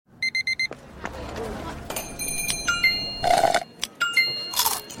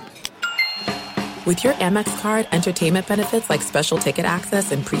With your Amex card, entertainment benefits like special ticket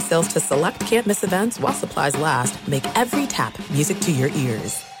access and pre-sales to select can't-miss events while supplies last make every tap music to your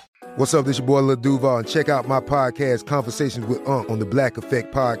ears. What's up, this your boy Lil Duval, and check out my podcast, Conversations with Unc, on the Black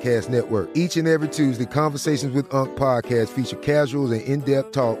Effect Podcast Network. Each and every Tuesday, Conversations with Unc podcast feature casual and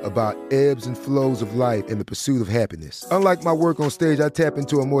in-depth talk about ebbs and flows of life and the pursuit of happiness. Unlike my work on stage, I tap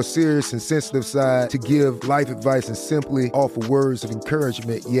into a more serious and sensitive side to give life advice and simply offer words of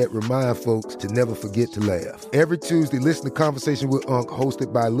encouragement, yet remind folks to never forget to laugh. Every Tuesday, listen to Conversations with Unc,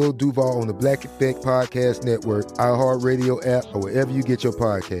 hosted by Lil Duval on the Black Effect Podcast Network, iHeartRadio app, or wherever you get your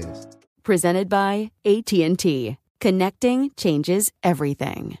podcasts. Presented by AT&T. Connecting changes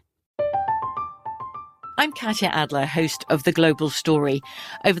everything. I'm Katya Adler, host of The Global Story.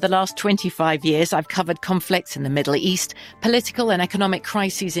 Over the last 25 years, I've covered conflicts in the Middle East, political and economic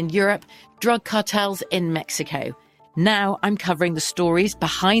crises in Europe, drug cartels in Mexico. Now I'm covering the stories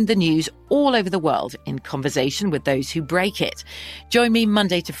behind the news all over the world in conversation with those who break it. Join me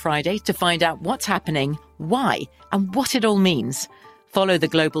Monday to Friday to find out what's happening, why, and what it all means. Follow The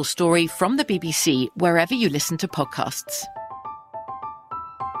Global Story from the BBC wherever you listen to podcasts.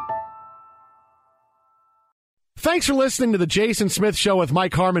 Thanks for listening to the Jason Smith Show with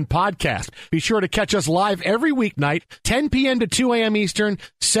Mike Harmon podcast. Be sure to catch us live every weeknight, 10 p.m. to 2 a.m. Eastern,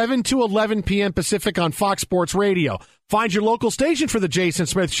 7 to 11 p.m. Pacific on Fox Sports Radio. Find your local station for the Jason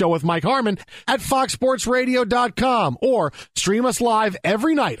Smith Show with Mike Harmon at foxsportsradio.com or stream us live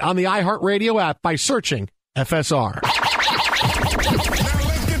every night on the iHeartRadio app by searching FSR. Now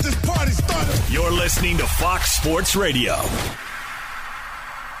let's get this party started. You're listening to Fox Sports Radio.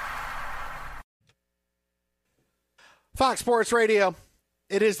 Fox Sports Radio.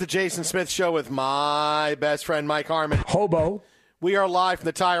 It is the Jason Smith Show with my best friend, Mike Harmon. Hobo. We are live from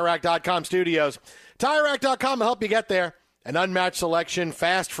the TireRack.com studios. TireRack.com will help you get there. An unmatched selection,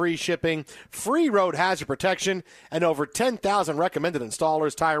 fast free shipping, free road hazard protection, and over 10,000 recommended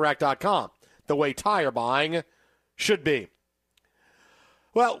installers. TireRack.com, the way tire buying should be.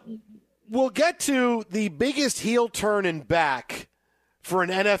 Well, we'll get to the biggest heel turn and back for an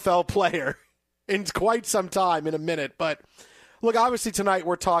NFL player in quite some time in a minute. But, look, obviously tonight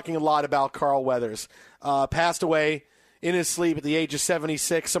we're talking a lot about Carl Weathers. Passed away in his sleep at the age of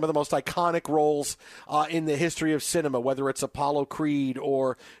 76, some of the most iconic roles in the history of cinema, whether it's Apollo Creed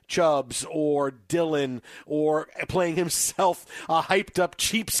or Chubbs or Dylan or playing himself, a hyped-up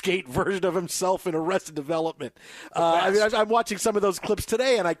cheapskate version of himself in Arrested Development. I'm watching some of those clips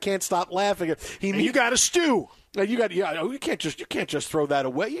today, and I can't stop laughing. You got a stew. You can't just throw that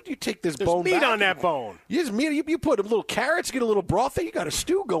away. You take this There's bone meat back. on that bone. You put a little carrots, get a little broth there. You got a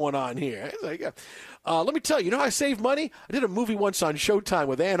stew going on here. It's like, let me tell you, how I save money? I did a movie once on Showtime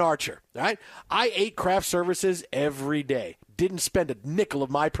with Ann Archer. Right? I ate craft services every day. Didn't spend a nickel of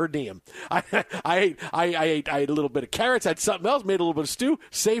my per diem. I ate a little bit of carrots, had something else, made a little bit of stew,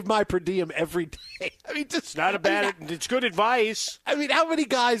 saved my per diem every day. I mean, It's good advice. I mean, how many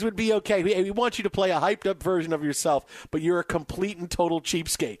guys would be okay? We want you to play a hyped-up version of yourself, but you're a complete and total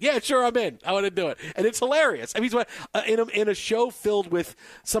cheapskate. Yeah, sure, I'm in. I want to do it. And it's hilarious. I mean, in a show filled with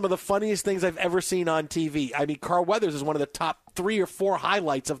some of the funniest things I've ever seen on TV. I mean, Carl Weathers is one of the top 3 or 4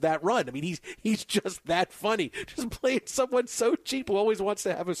 highlights of that run. I mean, he's just that funny. Just playing someone so cheap who always wants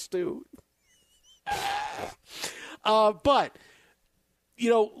to have a stew. But,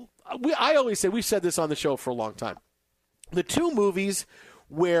 I always say, we've said this on the show for a long time, the 2 movies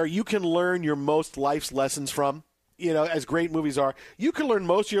where you can learn your most life's lessons from, as great movies are, you can learn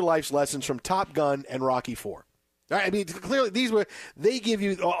most of your life's lessons from Top Gun and Rocky IV. I mean, clearly, they give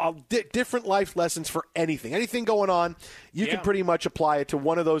you different life lessons for anything. Anything going on, you can pretty much apply it to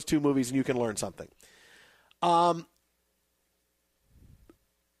one of those 2 movies and you can learn something.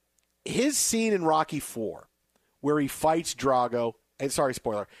 His scene in Rocky IV, where he fights Drago, and sorry,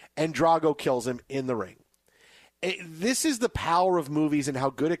 spoiler, and Drago kills him in the ring. This is the power of movies and how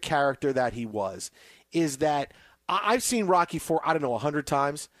good a character that he was, is that I've seen Rocky IV, 100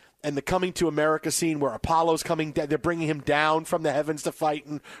 times. And the Coming to America scene where Apollo's coming down, they're bringing him down from the heavens to fight,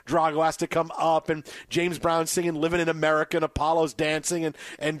 and Drago has to come up, and James Brown singing Living in America, and Apollo's dancing,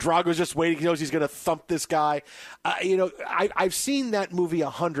 and Drago's just waiting. He knows he's going to thump this guy. I've seen that movie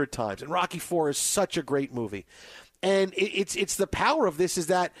 100 times, and Rocky IV is such a great movie. And it's the power of this is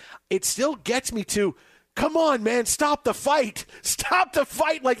that it still gets me to, Come on, man, stop the fight. Stop the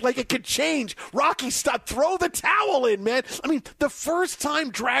fight like it could change. Rocky, stop. Throw the towel in, man. I mean, the first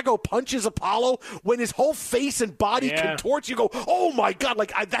time Drago punches Apollo, when his whole face and body contorts, you go, oh, my God.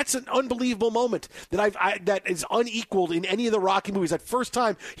 That's an unbelievable moment that is unequaled in any of the Rocky movies. That first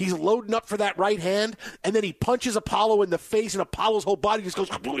time he's loading up for that right hand, and then he punches Apollo in the face, and Apollo's whole body just goes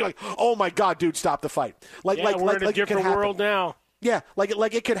completely like, oh, my God, dude, stop the fight. We're in a different world now. Yeah, like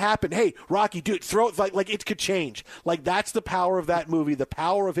it could happen. Hey, Rocky, dude, throw it. Like it could change. Like, that's the power of that movie, the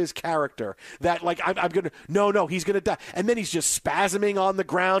power of his character. That, like, I'm going to, no, he's going to die. And then he's just spasming on the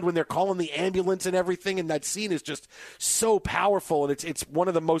ground when they're calling the ambulance and everything. And that scene is just so powerful. And it's one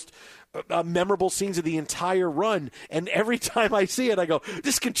of the most memorable scenes of the entire run. And every time I see it, I go,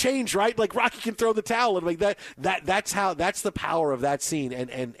 this can change, right? Like, Rocky can throw the towel. And like that's the power of that scene.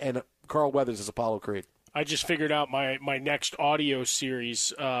 And Carl Weathers is Apollo Creed. I just figured out my next audio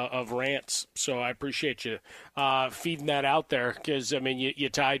series of rants, so I appreciate you feeding that out there because, I mean, you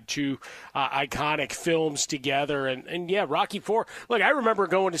tied two iconic films together. And yeah, Rocky IV. Look, I remember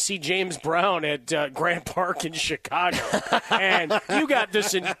going to see James Brown at Grant Park in Chicago, and you got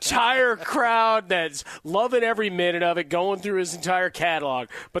this entire crowd that's loving every minute of it, going through his entire catalog.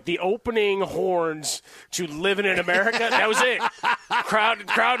 But the opening horns to Living in America, that was it.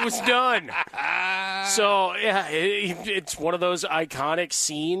 Crowd was done. So, yeah, it's one of those iconic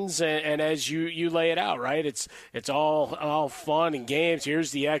scenes, and as you lay it out, right, it's all fun and games.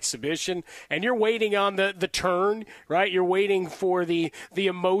 Here's the exhibition, and you're waiting on the turn, right? You're waiting for the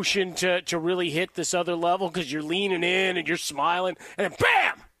emotion to really hit this other level because you're leaning in and you're smiling, and then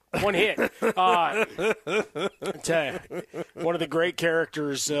bam! One hit. I tell you, one of the great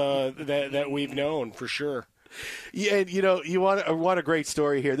characters that we've known for sure. Yeah, and you want a great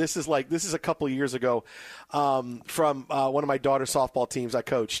story here. This is a couple of years ago, from one of my daughter's softball teams I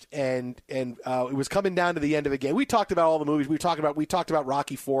coached, and it was coming down to the end of the game. We talked about all the movies. We talked about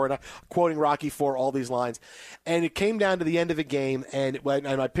Rocky IV, and quoting Rocky IV, all these lines, and it came down to the end of the game, and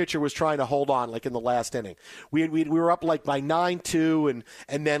my pitcher was trying to hold on, like in the last inning. We were up like by 9-2,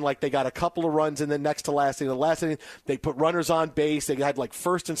 and then like they got a couple of runs in the next to last inning. The last inning, they put runners on base. They had like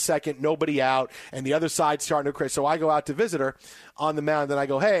first and second, nobody out, and the other side starting to crash. So I go out to visit her on the mound, and I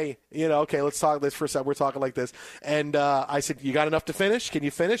go, hey, okay, let's talk this for a second. We're talking like this. And I said, you got enough to finish? Can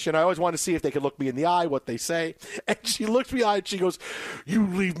you finish? And I always want to see if they could look me in the eye, what they say. And she looks me in the eye, and she goes, you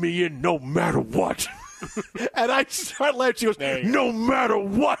leave me in no matter what. And I start laughing. She goes, no matter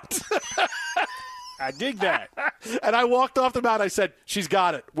what. I dig that. And I walked off the mound. I said, she's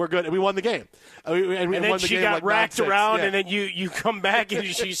got it. We're good. And we won the game. And then she got racked around, and then you come back, and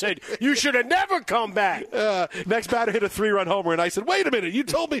she said, you should have never come back. Next batter hit a 3-run homer, and I said, wait a minute. You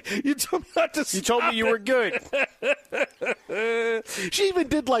told me not to stop. You told me you were good. She even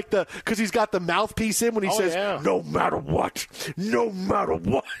did because he's got the mouthpiece in when he says, no matter what. No matter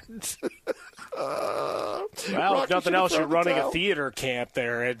what. Well, if nothing else, you're running a theater camp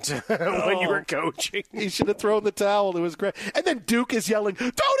there when you were coaching. He should have thrown the towel. It was great. And then Duke is yelling, throw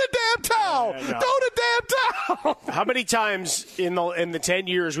the damn towel! Throw the damn towel! How many times in the 10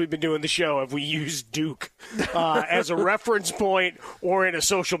 years we've been doing the show have we used Duke as a reference point or in a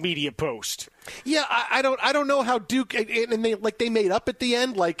social media post? Yeah, I don't know how Duke and they made up at the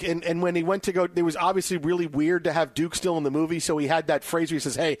end, and when he went to go, it was obviously really weird to have Duke still in the movie, so he had that phrase where he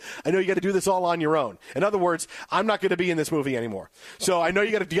says, hey, I know you got to do this all on your own. In other words, I'm not going to be in this movie anymore. So I know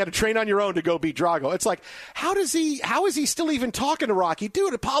you got to train on your own to go beat Drago. It's like, how is he still even talking to Rocky?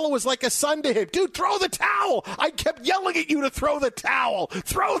 Dude, Apollo was like a son to him. Dude, throw the towel. I kept yelling at you to throw the towel.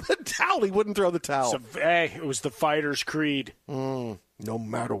 Throw the towel. He wouldn't throw the towel. It was the fighter's creed. No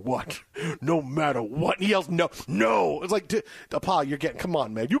matter what. No matter what. He yells, no. It's like, Apollo, come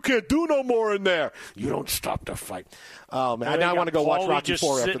on, man. You can't do no more in there. You don't stop the fight. Oh, man. Now I want to go watch Rocky IV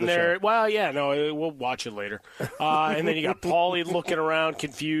after the show. Well, yeah, no, we'll watch it later. And then you got Paulie looking around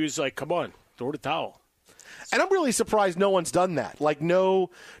confused, like, come on, throw the towel. And I'm really surprised no one's done that. Like, no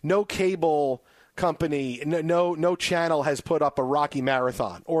cable company, no channel has put up a Rocky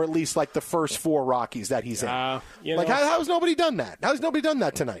marathon, or at least like the first 4 Rockies that he's in. How's nobody done that? How's nobody done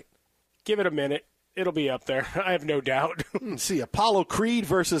that tonight? Give it a minute. It'll be up there. I have no doubt. See, Apollo Creed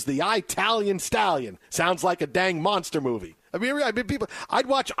versus the Italian Stallion. Sounds like a dang monster movie. I mean, people. I'd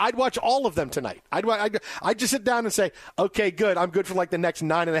watch all of them tonight. I'd just sit down and say, okay, good. I'm good for like the next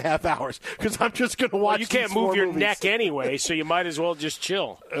 9.5 hours because I'm just going to watch. Well, you can't move your movies. neck anyway, so you might as well just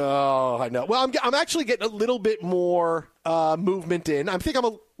chill. Oh, I know. Well, I'm actually getting a little bit more movement in. I think I'm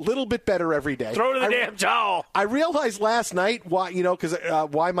a little bit better every day. Throw to the damn towel. I realized last night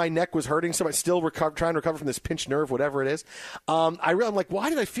why my neck was hurting. So I'm still trying to recover from this pinched nerve, whatever it is. I'm like, why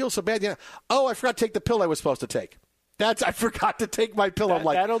did I feel so bad? Yeah. Oh, I forgot to take the pill I was supposed to take. I forgot to take my pill. I'm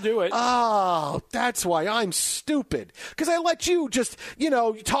like, that'll do it. Oh, that's why I'm stupid. Because I let you just,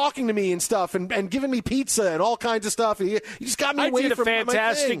 talking to me and stuff and giving me pizza and all kinds of stuff. You just got me away from my thing. I did a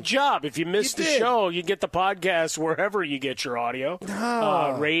fantastic job. If you missed the show, you get the podcast wherever you get your audio.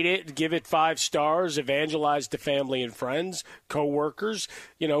 Rate it, give it 5 stars, evangelize to family and friends, coworkers,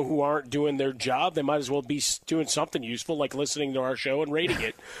 who aren't doing their job. They might as well be doing something useful, like listening to our show and rating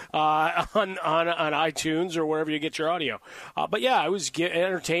it on iTunes or wherever you get your audio. But yeah, I was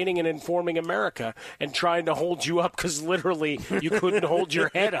entertaining and informing America and trying to hold you up because literally you couldn't hold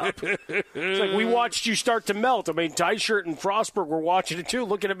your head up. It's like we watched you start to melt. I mean, Tyshirt and Frostberg were watching it too,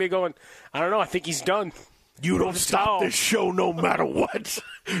 looking at me going, I don't know, I think he's done. You don't stop this show no matter what.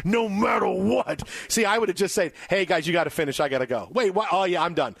 No matter what. See, I would have just said, hey, guys, you got to finish. I got to go. Wait, what? Oh, yeah,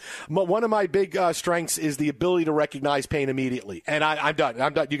 I'm done. One of my big strengths is the ability to recognize pain immediately. And I'm done.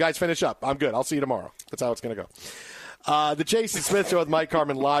 I'm done. You guys finish up. I'm good. I'll see you tomorrow. That's how it's going to go. The Jason Smith Show with Mike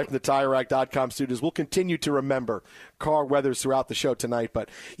Harmon live from the TireRack.com studios. We'll continue to remember Carl Weathers throughout the show tonight. But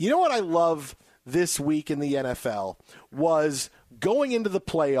you know what I love this week in the NFL was going into the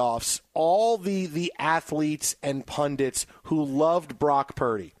playoffs, all the athletes and pundits who loved Brock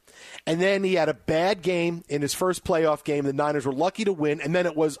Purdy. And then he had a bad game in his first playoff game. The Niners were lucky to win. And then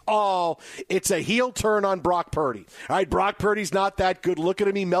it was, it's a heel turn on Brock Purdy. All right, Brock Purdy's not that good. Look at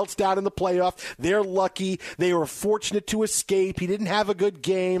him. He melts down in the playoff. They're lucky. They were fortunate to escape. He didn't have a good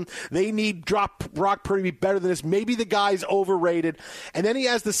game. They need Brock Purdy to be better than this. Maybe the guy's overrated. And then he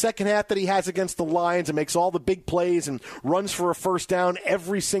has the second half that he has against the Lions and makes all the big plays and runs for a first down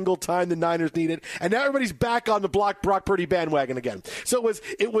every single time the Niners need it. And now everybody's back on the Brock Purdy bandwagon again. So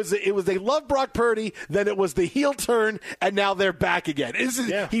it was they loved Brock Purdy, then it was the heel turn, and now they're back again.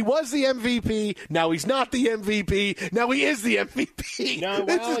 He was the MVP, now he's not the MVP, now he is the MVP.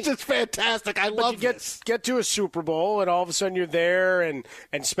 This is just fantastic. I love this. Get to a Super Bowl, and all of a sudden you're there, and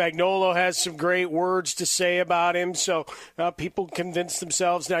Spagnuolo has some great words to say about him, so people convince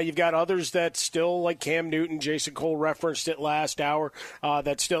themselves. Now you've got others that still, like Cam Newton, Jason Cole referenced it last hour,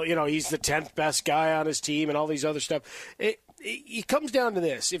 that still, he's the 10th best guy on his team and all these other stuff. It comes down to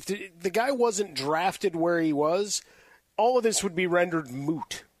this. If the guy wasn't drafted where he was, all of this would be rendered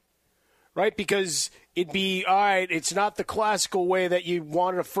moot, right? Because it'd be, all right, it's not the classical way that you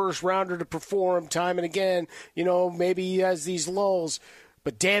wanted a first-rounder to perform time and again. Maybe he has these lulls.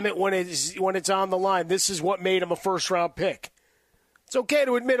 But damn it, when it's on the line, this is what made him a first-round pick. It's okay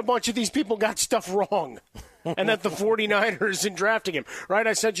to admit a bunch of these people got stuff wrong. And that the 49ers in drafting him, right?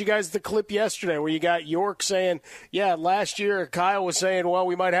 I sent you guys the clip yesterday where you got York saying, yeah, last year Kyle was saying, well,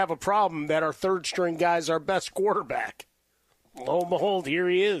 we might have a problem that our third-string guy's our best quarterback. Lo and behold, here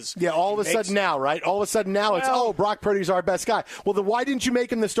he is. Yeah, all of a sudden now, right? All of a sudden now it's, Brock Purdy's our best guy. Well, then why didn't you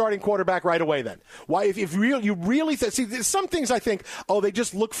make him the starting quarterback right away then? Why, if you really see, there's some things I think, they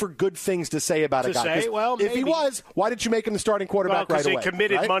just look for good things to say about a guy. If he was, why didn't you make him the starting quarterback right away? Because they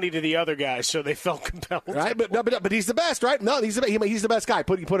committed money to the other guy, so they felt compelled. Right, but he's the best, right? No, he's the best guy.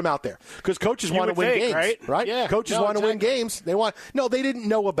 Put him out there because coaches want to win games, right? Yeah, coaches want to win games. They didn't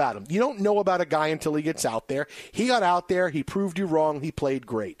know about him. You don't know about a guy until he gets out there. He got out there. He proved you wrong. He played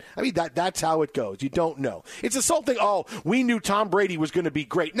great. I mean, that's how it goes. You don't know. It's assaulting, we knew Tom Brady was going to be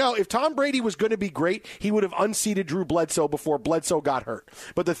great. No, if Tom Brady was going to be great, he would have unseated Drew Bledsoe before Bledsoe got hurt.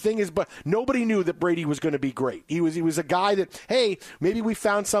 But the thing is, nobody knew that Brady was going to be great. He was a guy that, hey, maybe we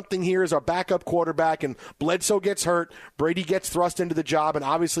found something here as our backup quarterback, and Bledsoe gets hurt, Brady gets thrust into the job, and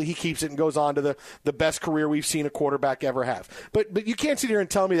obviously he keeps it and goes on to the best career we've seen a quarterback ever have. But you can't sit here and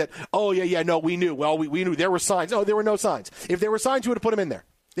tell me that, we knew. Well, we knew. There were signs. No, there were no signs. If there were signs, you would have put him in there.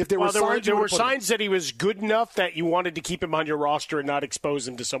 If there were signs that he was good enough that you wanted to keep him on your roster and not expose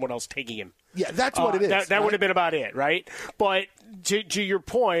him to someone else taking him. Yeah, that's what it is. That would have been about it, right? But to your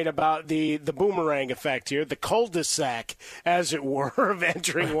point about the boomerang effect here, the cul-de-sac, as it were, of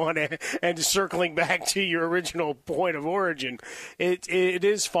entering one and circling back to your original point of origin, it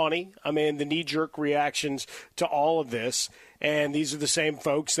is funny. I mean, the knee-jerk reactions to all of this. And these are the same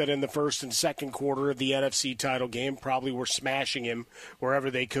folks that in the first and second quarter of the NFC title game probably were smashing him wherever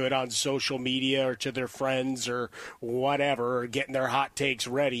they could on social media or to their friends or whatever, or getting their hot takes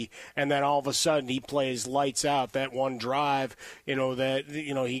ready. And then all of a sudden he plays lights out that one drive,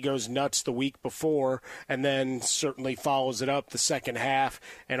 he goes nuts the week before, and then certainly follows it up the second half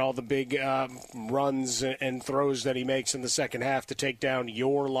and all the big runs and throws that he makes in the second half to take down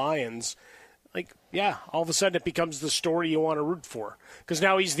your Lions. All of a sudden it becomes the story you want to root for. Because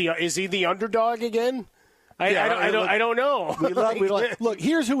now is he the underdog again? I don't know. Look,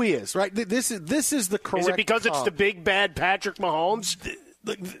 here's who he is, right? This is the correct. Is it because comp. It's the big bad Patrick Mahomes?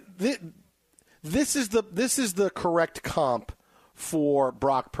 This is the correct comp for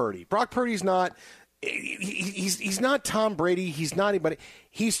Brock Purdy. Brock Purdy's not. He's not Tom Brady. He's not anybody.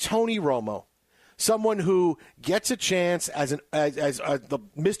 He's Tony Romo. Someone who gets a chance as the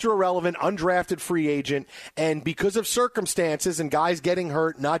Mr. Irrelevant, undrafted free agent, and because of circumstances and guys getting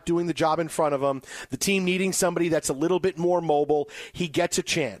hurt, not doing the job in front of him, the team needing somebody that's a little bit more mobile, he gets a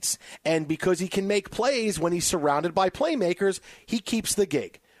chance. And because he can make plays when he's surrounded by playmakers, he keeps the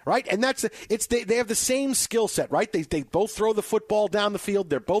gig. Right? And they have the same skill set, right? They both throw the football down the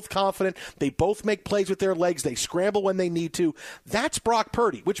field. They're both confident. They both make plays with their legs. They scramble when they need to. That's Brock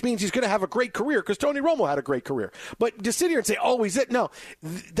Purdy, which means he's going to have a great career because Tony Romo had a great career. But to sit here and say, he's it. No,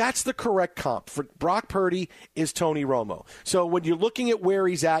 that's the correct comp. For Brock Purdy is Tony Romo. So when you're looking at where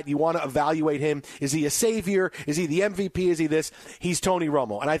he's at, you want to evaluate him. Is he a savior? Is he the MVP? Is he this? He's Tony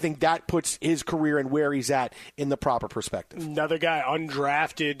Romo. And I think that puts his career and where he's at in the proper perspective. Another guy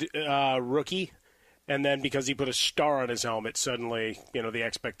undrafted rookie, and then because he put a star on his helmet, suddenly, the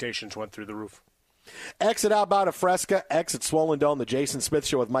expectations went through the roof. Exit outbound of Fresca, exit Swollen Dome, the Jason Smith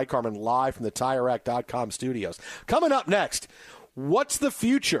Show with Mike Harmon live from the TireRack.com studios. Coming up next, what's the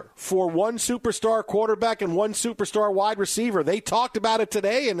future for one superstar quarterback and one superstar wide receiver? They talked about it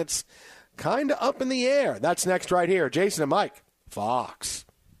today, and it's kind of up in the air. That's next right here. Jason and Mike, Fox.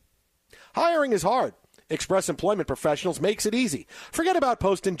 Hiring is hard. Express Employment Professionals makes it easy. Forget about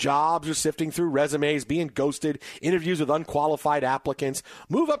posting jobs or sifting through resumes, being ghosted, interviews with unqualified applicants.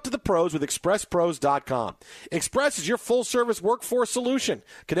 Move up to the pros with ExpressPros.com. Express is your full-service workforce solution,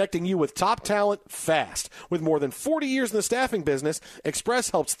 connecting you with top talent fast. With more than 40 years in the staffing business,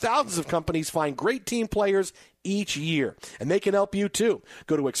 Express helps thousands of companies find great team players each year. And they can help you, too.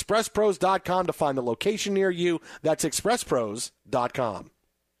 Go to ExpressPros.com to find the location near you. That's ExpressPros.com.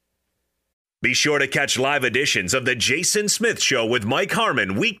 Be sure to catch live editions of The Jason Smith Show with Mike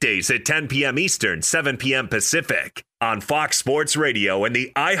Harmon weekdays at 10 p.m. Eastern, 7 p.m. Pacific on Fox Sports Radio and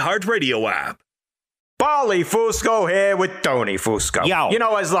the iHeartRadio app. Paulie Fusco here with Tony Fusco. Yo.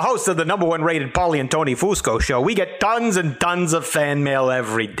 As the host of the number one rated Paulie and Tony Fusco show, we get tons and tons of fan mail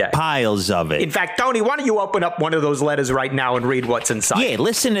every day. Piles of it. In fact, Tony, why don't you open up one of those letters right now and read what's inside? Yeah,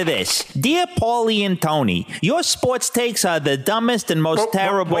 listen to this. Dear Paulie and Tony, your sports takes are the dumbest and most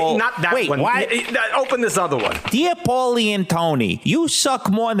terrible... Wait, not that one. What? Open this other one. Dear Paulie and Tony, you suck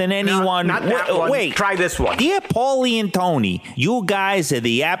more than anyone... No, not that one. Wait. Try this one. Dear Paulie and Tony, you guys are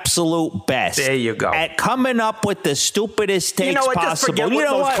the absolute best. There you go. At coming up with the stupidest takes possible. Just forget what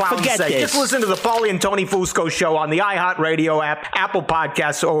those clowns say. Just listen to the Paulie and Tony Fusco show on the iHeartRadio app, Apple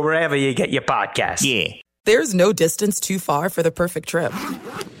Podcasts, or wherever you get your podcasts. Yeah. There's no distance too far for the perfect trip.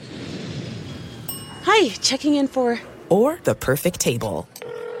 Hi, checking in for... Or the perfect table.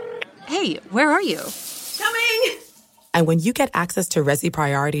 Hey, where are you? Coming! And when you get access to Resi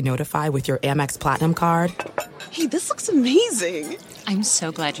Priority Notify with your Amex Platinum card... Hey, this looks amazing. I'm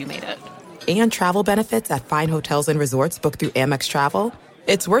so glad you made it. And travel benefits at fine hotels and resorts booked through Amex Travel,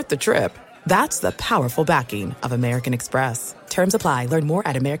 it's worth the trip. That's the powerful backing of American Express. Terms apply. Learn more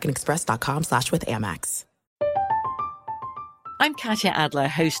at americanexpress.com/withAmex. I'm Katya Adler,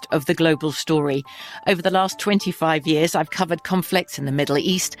 host of The Global Story. Over the last 25 years, I've covered conflicts in the Middle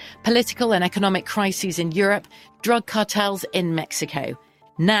East, political and economic crises in Europe, drug cartels in Mexico.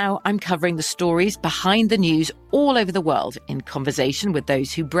 Now I'm covering the stories behind the news all over the world in conversation with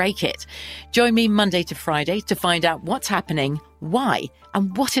those who break it. Join me Monday to Friday to find out what's happening, why,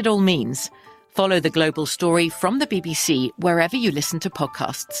 and what it all means. Follow The Global Story from the BBC wherever you listen to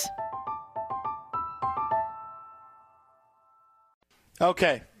podcasts.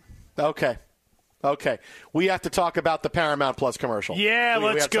 Okay. We have to talk about the Paramount Plus commercial. Yeah,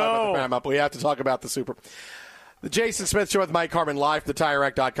 let's go. We have to talk about the Super... The Jason Smith Show with Mike Harmon live from the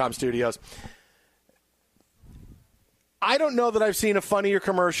TireRack.com studios. I don't know that I've seen a funnier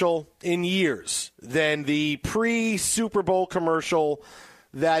commercial in years than the pre-Super Bowl commercial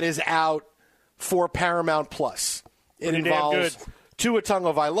that is out for Paramount Plus. It involves Tua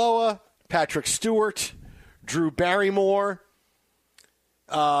Tagovailoa, Patrick Stewart, Drew Barrymore,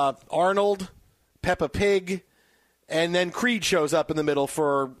 Arnold, Peppa Pig, and then Creed shows up in the middle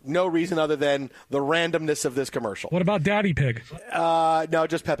for no reason other than the randomness of this commercial. What about Daddy Pig? No,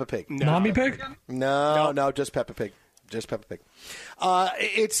 just Peppa Pig. No. Mommy Pig? No, just Peppa Pig. Just Peppa Pig.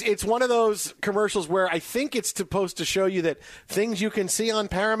 It's one of those commercials where I think it's supposed to show you that things you can see on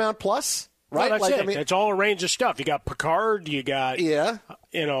Paramount Plus, right? Well, that's it. I mean, it's all a range of stuff. You got Picard. You got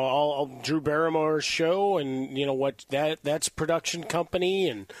all Drew Barrymore's show, and what that's production company,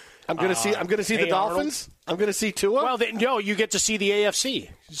 and I'm going to see the Dolphins. Arnold. I'm going to see Tua. Well, you get to see the AFC.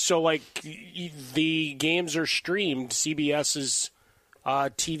 So the games are streamed. CBS's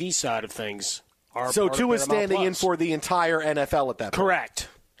TV side of things. So Tua is standing in for the entire NFL at that point. Correct.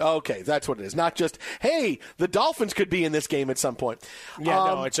 Okay, that's what it is. Not just, hey, the Dolphins could be in this game at some point. Yeah,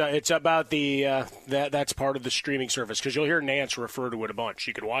 no, it's about the that's part of the streaming service, because you'll hear Nance refer to it a bunch.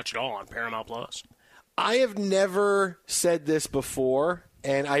 You can watch it all on Paramount Plus. I have never said this before,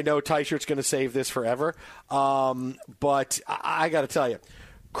 and I know Tyshert's going to save this forever, but I got to tell you,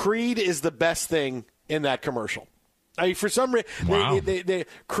 Creed is the best thing in that commercial. I mean, for some reason,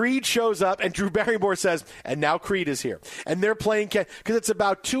 Creed shows up, and Drew Barrymore says, and now Creed is here. And they're playing because it's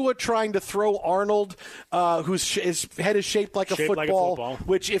about Tua trying to throw Arnold, his head is shaped like a football,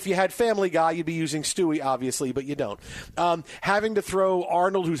 which if you had Family Guy, you'd be using Stewie, obviously, but you don't. Having to throw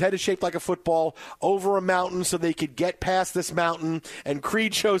Arnold, whose head is shaped like a football, over a mountain so they could get past this mountain, and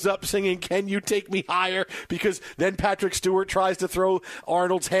Creed shows up singing, "Can You Take Me Higher?" Because then Patrick Stewart tries to throw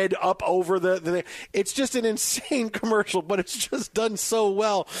Arnold's head up over the it's just an insane commercial, but it's just done so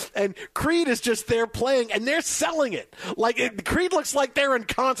well. And Creed is just there playing, and they're selling it. Creed looks like they're in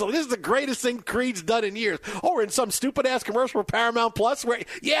console. This is the greatest thing Creed's done in years. Or in some stupid-ass commercial for Paramount Plus where,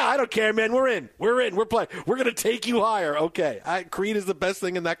 I don't care, man. We're in. We're playing. We're going to take you higher. Okay. Creed is the best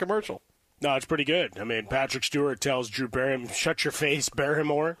thing in that commercial. No, it's pretty good. I mean, Patrick Stewart tells Drew Barrymore, "Shut your face,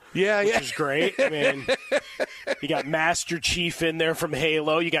 Barrymore." Which is great. I mean, you got Master Chief in there from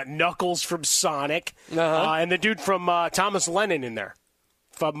Halo. You got Knuckles from Sonic. And the dude from Thomas Lennon in there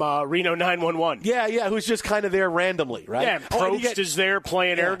from Reno 911. Yeah, who's just kind of there randomly, right? Yeah, Probst is there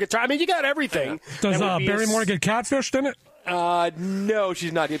playing air guitar. I mean, you got everything. Does Barrymore get catfished in it? No,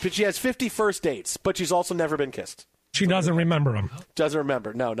 she's not. But she has 50 first dates, but she's also never been kissed. She doesn't remember him. Doesn't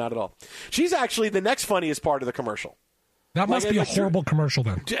remember. No, not at all. She's actually the next funniest part of the commercial. That must be a horrible commercial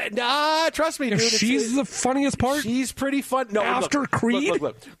then. Nah, trust me, dude. If she's the funniest part? She's pretty fun. No, after Creed?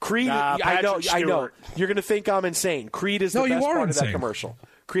 Look. Creed, I know. You're going to think I'm insane. Creed is the best part of that commercial.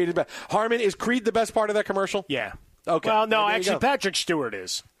 Creed is best. Harmon, is Creed the best part of that commercial? Yeah. Okay. Well, no, actually, Patrick Stewart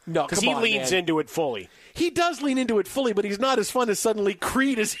is. No, because he leans into it fully. He does lean into it fully, but he's not as fun as suddenly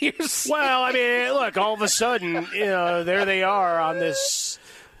Creed is here. Well, I mean, look, all of a sudden, there they are on this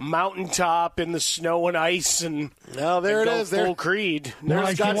mountaintop in the snow and ice, and there it is. Full Creed.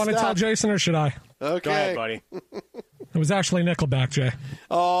 Mike, you want to tell Jason, or should I? Okay, go ahead, buddy. It was actually Nickelback, Jay.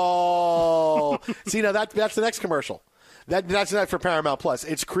 Oh, see, now that's the next commercial. That's not for Paramount Plus.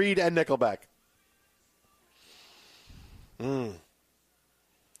 It's Creed and Nickelback.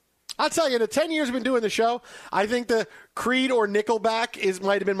 I'll tell you, in the 10 years we've been doing the show, I think the Creed or Nickelback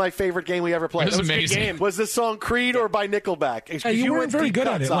might have been my favorite game we ever played. It was amazing. Game. Was the song Creed or by Nickelback? Hey, you weren't very good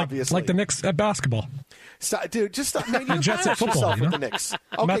at it, like the Knicks at basketball. Dude, just stop. Man, you Jets at football, with the Knicks.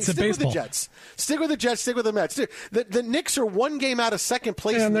 Okay, Mets at baseball. With the Jets. Stick with the Jets. Stick with the Mets. Dude, the Knicks are one game out of second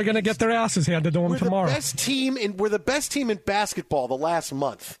place. And they're going to get their asses handed to them tomorrow. We're the best team in basketball the last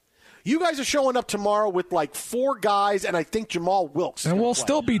month. You guys are showing up tomorrow with like 4 guys, and I think Jamal Wilkes. And we'll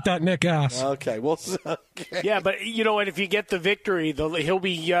still beat that Nick ass. Okay. Yeah, but you know what? If you get the victory, he'll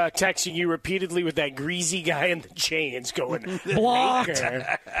be texting you repeatedly with that greasy guy in the chains going, blocked.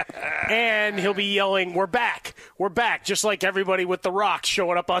 And he'll be yelling, "We're back. We're back," just like everybody with The Rock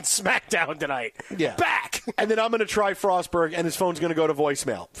showing up on SmackDown tonight. Yeah. Back. And then I'm going to try Frostberg, and his phone's going to go to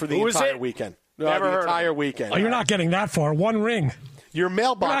voicemail for the entire weekend. Never the heard entire weekend. Oh, you're not getting that far. One ring. Your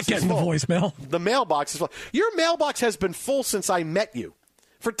mailbox You're not getting the voicemail. The mailbox is full. Your mailbox has been full since I met you.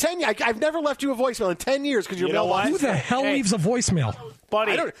 For 10 years. I've never left you a voicemail in 10 years because your mailbox. Who the hell leaves a voicemail?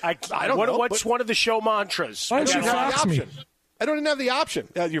 Buddy, I don't know. What's one of the show mantras? Why don't you fax me? I don't even have the option.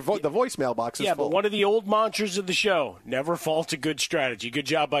 The voicemail box is full. But one of the old mantras of the show, never fault a good strategy. Good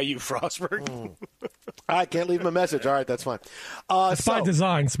job by you, Frostberg. I can't leave him a message. All right, that's fine. It's by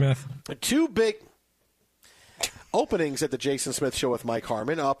design, Smith. 2 big openings at the Jason Smith Show with Mike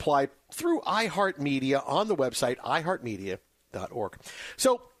Harmon applied through iHeartMedia on the website, iHeartMedia.org.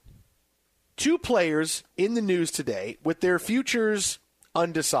 So, 2 players in the news today with their futures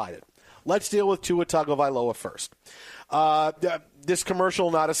undecided. let's deal with Tua Tagovailoa first. This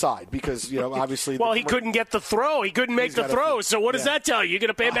commercial not aside, because, obviously... well, he couldn't get the throw. He couldn't make the throw. So what does that tell you? You're going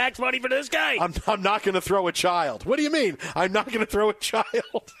to pay max money for this guy? I'm not going to throw a child. What do you mean? I'm not going to throw a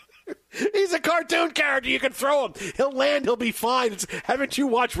child? He's a cartoon character. You can throw him. He'll land. He'll be fine. Haven't you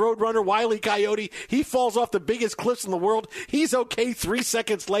watched Roadrunner, Wile E. Coyote? He falls off the biggest cliffs in the world. He's okay 3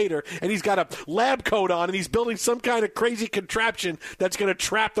 seconds later, and he's got a lab coat on, and he's building some kind of crazy contraption that's going to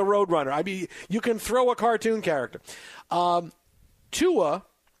trap the Roadrunner. I mean, you can throw a cartoon character. Tua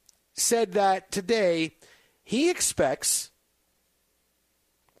said that today he expects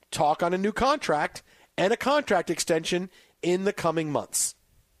talk on a new contract and a contract extension in the coming months.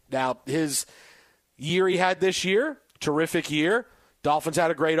 Now, his year he had this year, terrific year. Dolphins had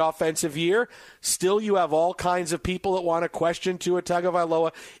a great offensive year. Still, you have all kinds of people that want to question Tua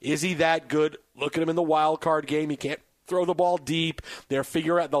Tagovailoa. Is he that good? Look at him in the wild card game. He can't throw the ball deep. They'll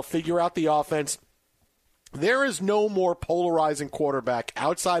figure out the offense. There is no more polarizing quarterback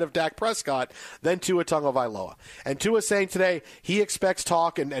outside of Dak Prescott than Tua Tagovailoa. And Tua saying today he expects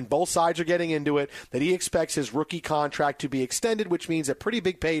talk, and both sides are getting into it, that he expects his rookie contract to be extended, which means a pretty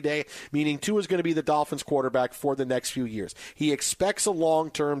big payday, meaning Tua is going to be the Dolphins quarterback for the next few years. He expects a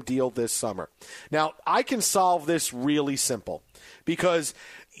long-term deal this summer. Now, I can solve this really simple because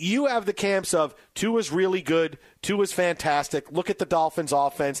you have the camps of Tua's really good, Tua's fantastic, look at the Dolphins'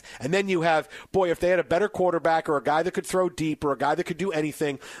 offense, and then you have, boy, if they had a better quarterback or a guy that could throw deep or a guy that could do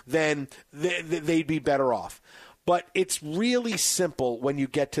anything, then they'd be better off. But it's really simple when you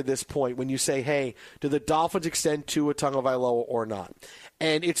get to this point, when you say, hey, do the Dolphins extend Tua Tagovailoa or not?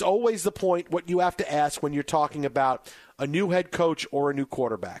 And it's always the point, what you have to ask when you're talking about a new head coach or a new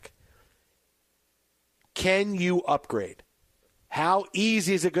quarterback. Can you upgrade? How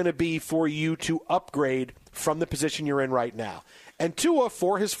easy is it going to be for you to upgrade from the position you're in right now? And Tua,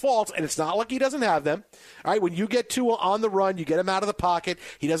 for his faults, and it's not like he doesn't have them, all right, when you get Tua on the run, you get him out of the pocket,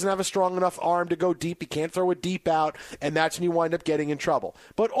 he doesn't have a strong enough arm to go deep, he can't throw it deep out, and that's when you wind up getting in trouble.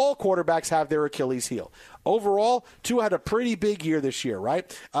 But all quarterbacks have their Achilles heel. Overall, Tua had a pretty big year this year,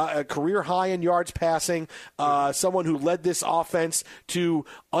 right? A career high in yards passing, someone who led this offense to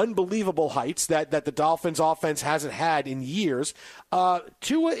unbelievable heights that the Dolphins offense hasn't had in years.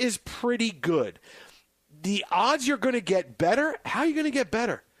 Tua is pretty good. The odds you're going to get better, how are you going to get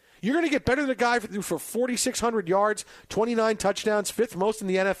better? You're going to get better than a guy for 4,600 yards, 29 touchdowns, fifth most in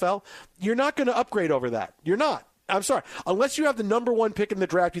the NFL. You're not going to upgrade over that. You're not. I'm sorry. Unless you have the number one pick in the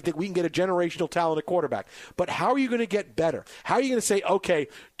draft, you think we can get a generational talent at quarterback. But how are you going to get better? How are you going to say, okay,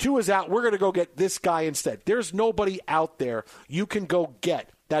 Tua's out, we're going to go get this guy instead? There's nobody out there you can go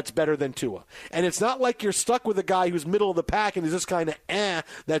get that's better than Tua. And it's not like you're stuck with a guy who's middle of the pack and is just kind of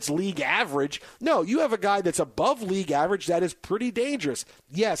that's league average. No, you have a guy that's above league average that is pretty dangerous.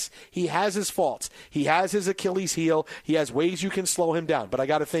 Yes, he has his faults. He has his Achilles heel. He has ways you can slow him down. But I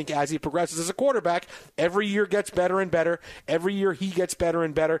got to think as he progresses as a quarterback, every year gets better and better. Every year he gets better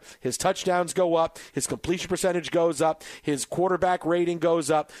and better. His touchdowns go up. His completion percentage goes up. His quarterback rating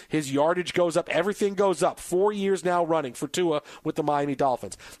goes up. His yardage goes up. Everything goes up. 4 years now running for Tua with the Miami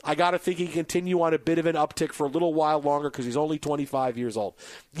Dolphins. I got to think he can continue on a bit of an uptick for a little while longer because he's only 25 years old.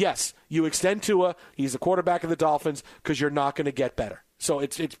 Yes, you extend Tua. He's the quarterback of the Dolphins because you're not going to get better. So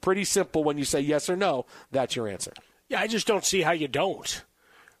it's pretty simple when you say yes or no. That's your answer. Yeah, I just don't see how you don't,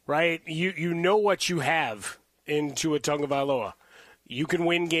 right? You know what you have in Tua Tagovailoa. You can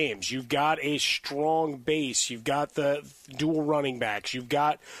win games. You've got a strong base. You've got the dual running backs. You've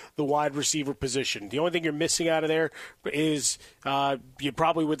got the wide receiver position. The only thing you're missing out of there is you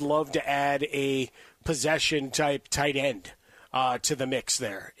probably would love to add a possession-type tight end to the mix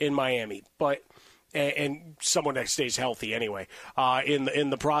there in Miami. But and someone that stays healthy anyway in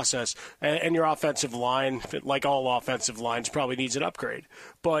the process. And your offensive line, like all offensive lines, probably needs an upgrade.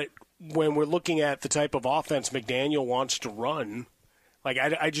 But when we're looking at the type of offense McDaniel wants to run, like,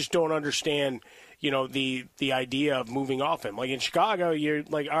 I just don't understand, the idea of moving off him. Like, in Chicago, you're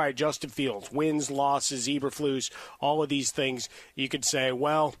like, all right, Justin Fields, wins, losses, Eberflus, all of these things. You could say,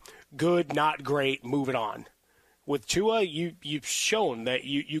 well, good, not great, move it on. With Tua, you've shown that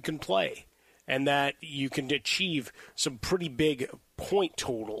you can play and that you can achieve some pretty big point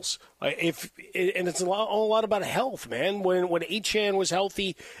totals. And it's a lot about health, man. When Achane was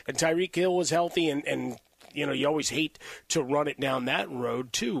healthy and Tyreek Hill was healthy and you always hate to run it down that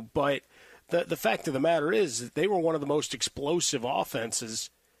road, too. But the fact of the matter is that they were one of the most explosive offenses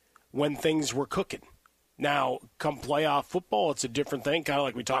when things were cooking. Now, come playoff football, it's a different thing, kind of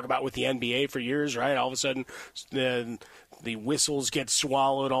like we talk about with the NBA for years, right? All of a sudden, the whistles get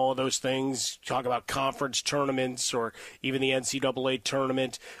swallowed, all of those things. Talk about conference tournaments or even the NCAA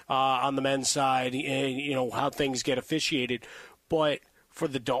tournament on the men's side, how things get officiated. But for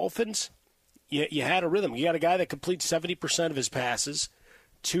the Dolphins, you had a rhythm. You got a guy that completes 70% of his passes,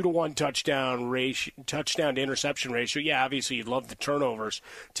 2-to-1 touchdown to interception ratio. Yeah, obviously you'd love the turnovers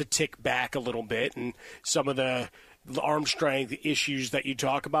to tick back a little bit, and some of the arm strength issues that you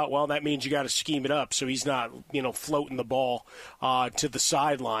talk about, well, that means you got to scheme it up so he's not, floating the ball to the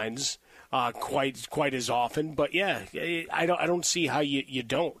sidelines quite as often. But yeah, I don't see how you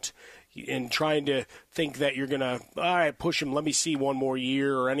don't. And trying to think that you're going to, all right, push him, let me see one more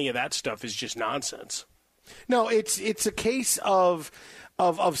year or any of that stuff is just nonsense. No, it's a case of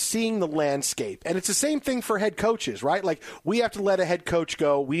seeing the landscape. And it's the same thing for head coaches, right? Like, we have to let a head coach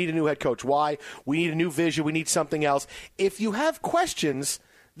go. We need a new head coach. Why? We need a new vision. We need something else. If you have questions,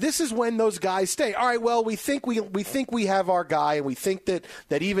 this is when those guys stay. All right, well, we think we have our guy, and we think that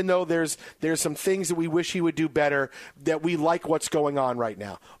even though there's some things that we wish he would do better, that we like what's going on right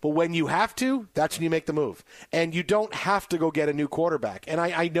now. But when you have to, that's when you make the move. And you don't have to go get a new quarterback. And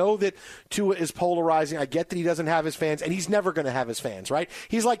I know that Tua is polarizing. I get that he doesn't have his fans, and he's never going to have his fans, right?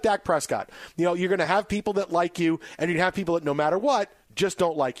 He's like Dak Prescott. You're going to have people that like you, and you're going to have people that no matter what, just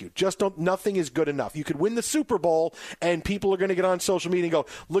don't like you. Nothing is good enough. You could win the Super Bowl, and people are going to get on social media and go,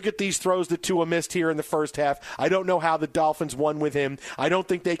 look at these throws that Tua missed here in the first half. I don't know how the Dolphins won with him. I don't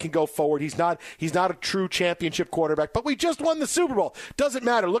think they can go forward. He's not a true championship quarterback, but we just won the Super Bowl. Doesn't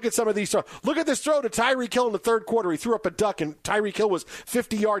matter. Look at some of these throws. Look at this throw to Tyreek Hill in the third quarter. He threw up a duck, and Tyreek Hill was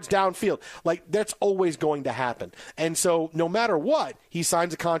 50 yards downfield. Like, that's always going to happen. And so no matter what, he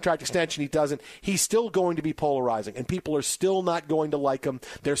signs a contract extension, he doesn't, he's still going to be polarizing, and people are still not going to like him.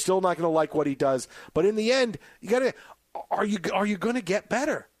 They're still not going to like what he does. But in the end, are you going to get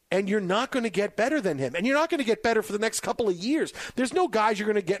better? And you're not going to get better than him. And you're not going to get better for the next couple of years. There's no guys you're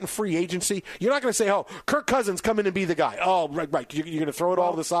going to get in free agency. You're not going to say, oh, Kirk Cousins, come in and be the guy. Oh, right. You're going to throw it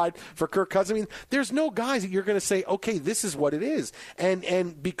all to the side for Kirk Cousins. I mean, there's no guys that you're going to say, okay, this is what it is.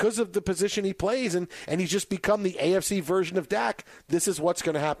 And because of the position he plays, and he's just become the AFC version of Dak, this is what's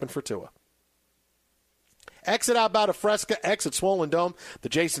going to happen for Tua. Exit out of Fresca, exit Swollen Dome, the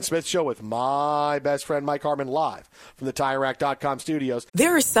Jason Smith Show with my best friend Mike Harmon, live from the TireRack.com studios.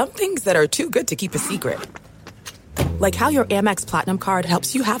 There are some things that are too good to keep a secret. Like how your Amex Platinum card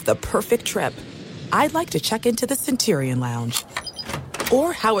helps you have the perfect trip. I'd like to check into the Centurion Lounge.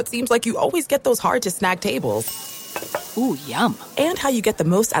 Or how it seems like you always get those hard-to-snag tables. Ooh, yum. And how you get the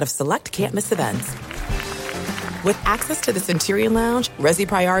most out of select can't-miss events. With access to the Centurion Lounge, Resi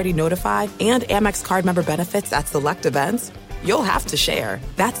Priority Notified, and Amex card member benefits at select events, you'll have to share.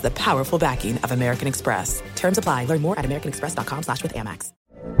 That's the powerful backing of American Express. Terms apply. Learn more at americanexpress.com/withAmex.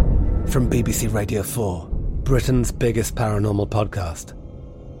 From BBC Radio 4, Britain's biggest paranormal podcast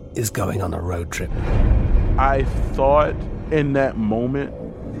is going on a road trip. I thought in that moment,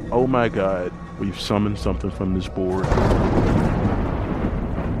 oh my God, we've summoned something from this board.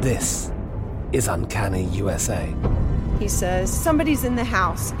 This is Uncanny USA. He says, somebody's in the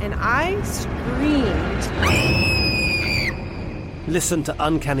house, and I screamed. Listen to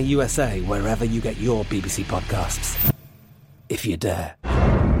Uncanny USA wherever you get your BBC podcasts, if you dare.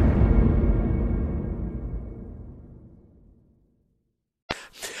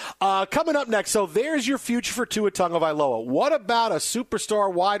 Coming up next, so there's your future for Tua Tagovailoa. What about a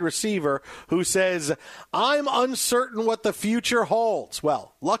superstar wide receiver who says, I'm uncertain what the future holds?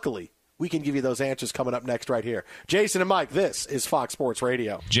 Well, luckily, we can give you those answers coming up next right here. Jason and Mike, this is Fox Sports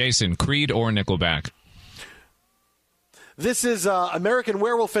Radio. Jason, Creed or Nickelback? This is American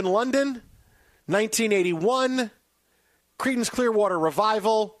Werewolf in London, 1981, Creedence Clearwater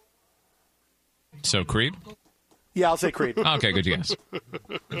Revival. So Creed? Yeah, I'll say Creed. Okay, good guess.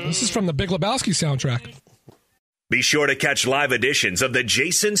 This is from the Big Lebowski soundtrack. Be sure to catch live editions of The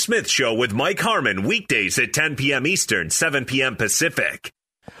Jason Smith Show with Mike Harmon weekdays at 10 p.m. Eastern, 7 p.m. Pacific.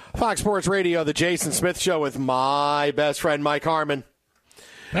 Fox Sports Radio, The Jason Smith Show with my best friend Mike Harmon.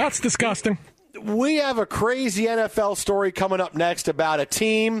 That's disgusting. We have a crazy NFL story coming up next about a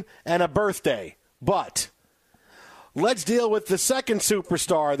team and a birthday. But let's deal with the second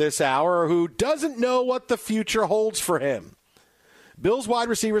superstar this hour who doesn't know what the future holds for him. Bills wide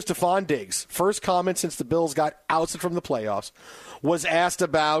receiver Stephon Diggs, first comment since the Bills got ousted from the playoffs, was asked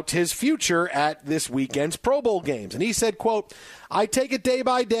about his future at this weekend's Pro Bowl games. And he said, quote, I take it day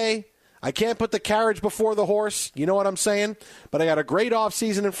by day. I can't put the carriage before the horse. You know what I'm saying? But I got a great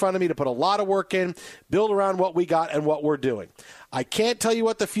offseason in front of me to put a lot of work in, build around what we got and what we're doing. I can't tell you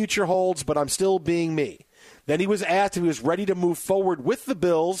what the future holds, but I'm still being me. Then he was asked if he was ready to move forward with the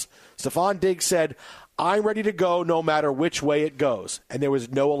Bills. Stephon Diggs said, I'm ready to go no matter which way it goes. And there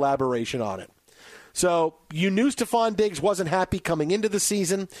was no elaboration on it. So you knew Stephon Diggs wasn't happy coming into the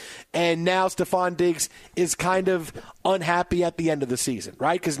season, and now Stephon Diggs is kind of unhappy at the end of the season,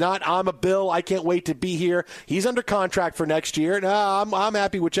 right? Because I'm a Bill, I can't wait to be here. He's under contract for next year. No, I'm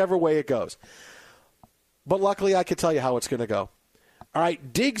happy whichever way it goes. But luckily, I can tell you how it's going to go. All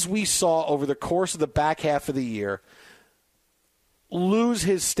right, Diggs we saw over the course of the back half of the year lose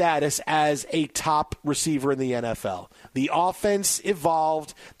his status as a top receiver in the NFL. The offense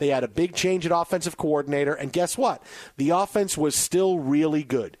evolved. They had a big change at offensive coordinator. And guess what? The offense was still really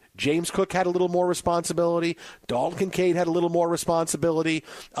good. James Cook had a little more responsibility. Dalton Kincaid had a little more responsibility.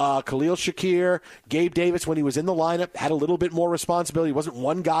 Khalil Shakir, Gabe Davis, when he was in the lineup, had a little bit more responsibility. It wasn't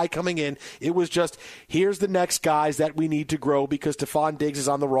one guy coming in. It was just, here's the next guys that we need to grow because Stephon Diggs is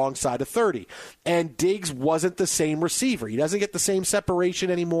on the wrong side of 30. And Diggs wasn't the same receiver. He doesn't get the same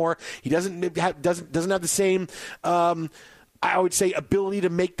separation anymore. He doesn't have the same I would say ability to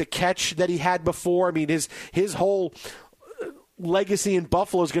make the catch that he had before. I mean, his whole legacy in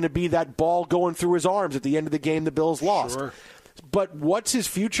Buffalo is going to be that ball going through his arms at the end of the game the Bills lost. Sure. But what's his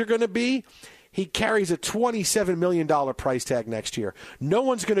future going to be? He carries a $27 million price tag next year. No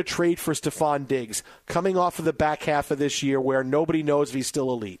one's going to trade for Stephon Diggs coming off of the back half of this year where nobody knows if he's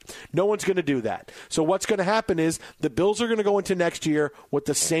still elite. No one's going to do that. So what's going to happen is the Bills are going to go into next year with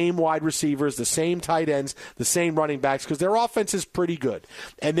the same wide receivers, the same tight ends, the same running backs because their offense is pretty good.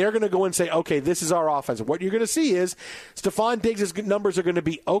 And they're going to go and say, okay, this is our offense. And what you're going to see is Stephon Diggs' numbers are going to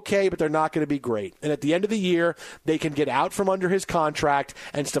be okay, but they're not going to be great. And at the end of the year, they can get out from under his contract,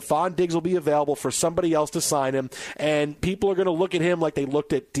 and Stephon Diggs will be available for somebody else to sign him, and people are going to look at him like they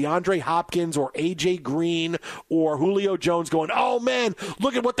looked at DeAndre Hopkins or A.J. Green or Julio Jones going, oh, man,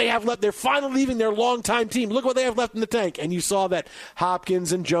 look at what they have left. They're finally leaving their longtime team. Look what they have left in the tank. And you saw that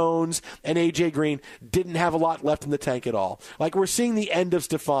Hopkins and Jones and A.J. Green didn't have a lot left in the tank at all. Like we're seeing the end of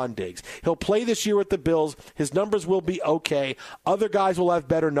Stephon Diggs. He'll play this year with the Bills. His numbers will be okay. Other guys will have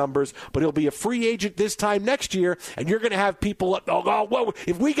better numbers, but he'll be a free agent this time next year, and you're going to have people, well,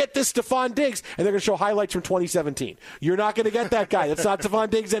 if we get this Stephon Diggs, and they're going to show highlights from 2017. You're not going to get that guy. That's not Stephon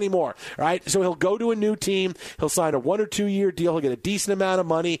Diggs anymore, right? So he'll go to a new team. He'll sign a 1 or 2 year deal. He'll get a decent amount of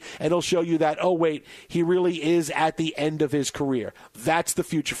money, and he'll show you that, oh, wait, he really is at the end of his career. That's the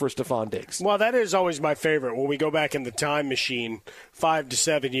future for Stephon Diggs. Well, that is always my favorite. When we go back in the time machine 5 to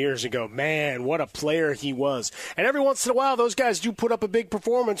 7 years ago, man, what a player he was. And every once in a while, those guys do put up a big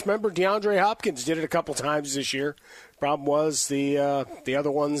performance. Remember, DeAndre Hopkins did it a couple times this year. Problem was the other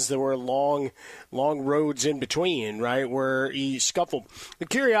ones, there were long roads in between, right, where he scuffled. The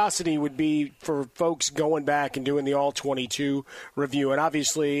curiosity would be for folks going back and doing the All-22 review. And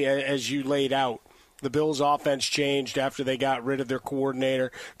obviously, as you laid out, the Bills' offense changed after they got rid of their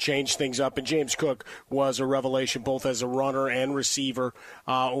coordinator, changed things up. And James Cook was a revelation both as a runner and receiver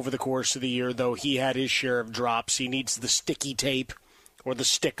over the course of the year, though he had his share of drops. He needs the sticky tape. Or the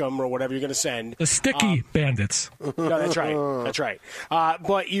Stickum, or whatever you're going to send. The sticky bandits. No, that's right. That's right.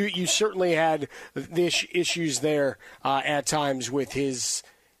 But you certainly had the issues there at times with his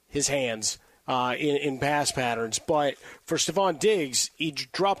hands in pass patterns. But for Stephon Diggs, he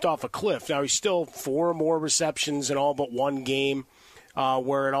dropped off a cliff. Now, he's still 4 more receptions in all but one game.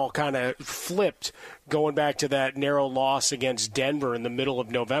 Where it all kind of flipped going back to that narrow loss against Denver in the middle of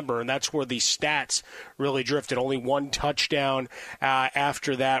November, and that's where the stats really drifted. Only 1 touchdown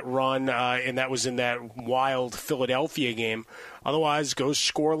after that run, and that was in that wild Philadelphia game. Otherwise, goes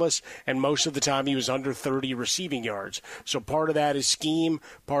scoreless, and most of the time he was under 30 receiving yards. So part of that is scheme.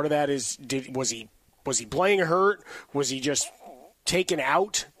 Part of that is was he playing hurt? Was he just taken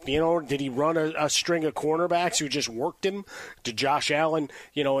out? Did he run a string of cornerbacks who just worked him? Did Josh Allen,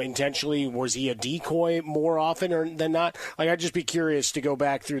 intentionally, was he a decoy more often than not? Like, I'd just be curious to go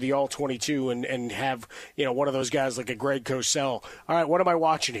back through the All-22 and have, one of those guys like a Greg Cosell. All right, what am I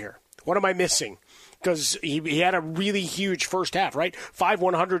watching here? What am I missing? Because he had a really huge first half, right? 5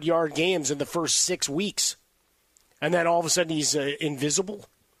 100-yard games in the first 6 weeks. And then all of a sudden he's invisible?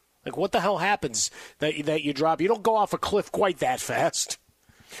 Like, what the hell happens that you drop? You don't go off a cliff quite that fast.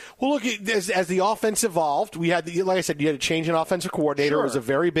 Well, look, as the offense evolved, we had, like I said, you had a change in offensive coordinator. Sure. It was a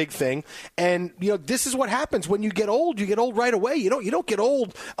very big thing. And, this is what happens when you get old. You get old right away. You don't get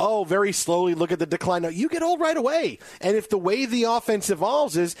old, very slowly, look at the decline. No, you get old right away. And if the way the offense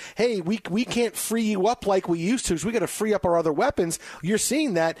evolves is, hey, we can't free you up like we used to, so we got to free up our other weapons, you're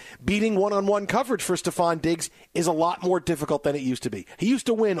seeing that beating one-on-one coverage for Stephon Diggs is a lot more difficult than it used to be. He used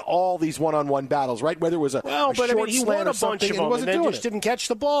to win all these one-on-one battles, right? Whether it was a short he slant won a or something, bunch of them, and then just didn't catch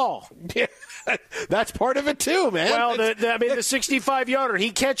the ball. Yeah, that's part of it too, man. Well, the 65-yarder,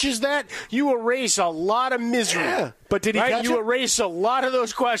 he catches that, you erase a lot of misery. Yeah. But did he catch it? You erase a lot of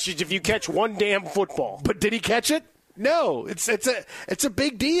those questions if you catch one damn football. But did he catch it? No, it's a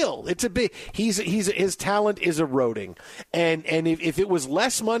big deal. His talent is eroding, and if it was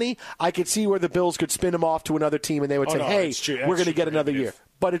less money, I could see where the Bills could spin him off to another team, and they would say, "Hey, we're going to get another year."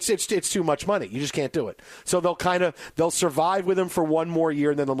 But it's too much money. You just can't do it. So they'll survive with him for one more year,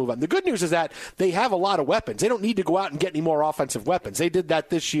 and then they'll move on. The good news is that they have a lot of weapons. They don't need to go out and get any more offensive weapons. They did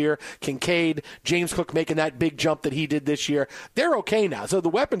that this year. Kincaid, James Cook making that big jump that he did this year. They're okay now. So the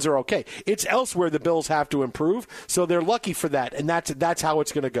weapons are okay. It's elsewhere the Bills have to improve. So they're lucky for that, and that's how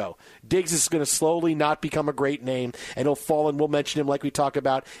it's going to go. Diggs is going to slowly not become a great name, and he'll fall, and we'll mention him like we talk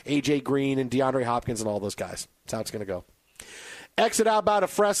about A.J. Green and DeAndre Hopkins and all those guys. That's how it's going to go. Exit Outbound of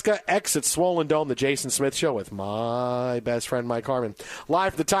Fresca, exit Swollen Dome, the Jason Smith Show with my best friend Mike Harmon.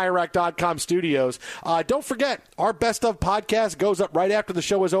 Live from the TireRack.com studios. Don't forget, our Best Of podcast goes up right after the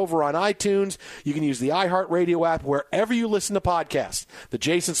show is over on iTunes. You can use the iHeartRadio app wherever you listen to podcasts. The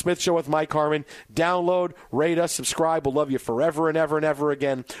Jason Smith Show with Mike Harmon. Download, rate us, subscribe. We'll love you forever and ever and ever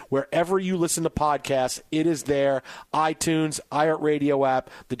again. Wherever you listen to podcasts, it is there. iTunes, iHeartRadio app,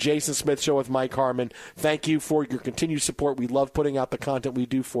 the Jason Smith Show with Mike Harmon. Thank you for your continued support. We love putting out the content we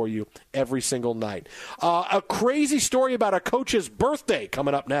do for you every single night. A crazy story about a coach's birthday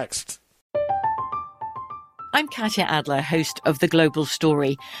coming up next. I'm Katya Adler, host of The Global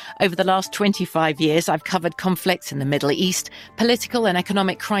Story. Over the last 25 years, I've covered conflicts in the Middle East, political and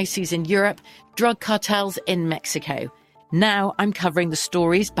economic crises in Europe, drug cartels in Mexico. Now I'm covering the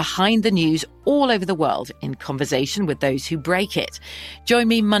stories behind the news all over the world in conversation with those who break it. Join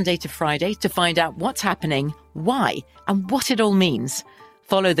me Monday to Friday to find out what's happening, why, and what it all means.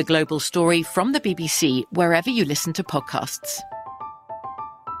 Follow The Global Story from the BBC wherever you listen to podcasts.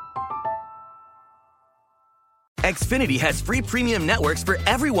 Xfinity has free premium networks for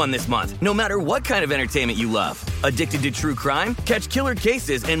everyone this month, no matter what kind of entertainment you love. Addicted to true crime? Catch killer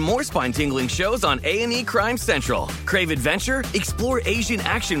cases and more spine-tingling shows on A&E Crime Central. Crave adventure? Explore Asian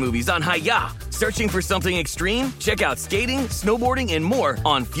action movies on Hi-Ya. Searching for something extreme? Check out skating, snowboarding, and more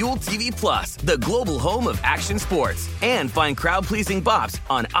on Fuel TV Plus, the global home of action sports. And find crowd-pleasing bops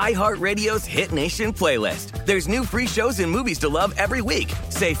on iHeartRadio's Hit Nation playlist. There's new free shows and movies to love every week.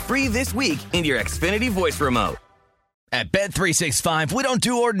 Say free this week in your Xfinity voice remote. At Bet365, we don't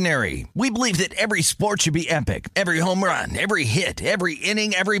do ordinary. We believe that every sport should be epic. Every home run, every hit, every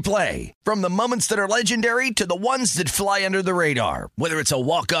inning, every play. From the moments that are legendary to the ones that fly under the radar. Whether it's a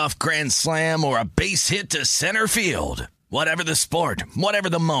walk-off grand slam or a base hit to center field. Whatever the sport, whatever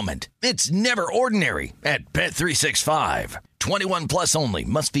the moment. It's never ordinary at Bet365. 21 plus only.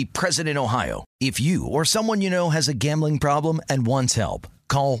 Must be present in Ohio. If you or someone you know has a gambling problem and wants help,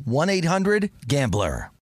 call 1-800-GAMBLER.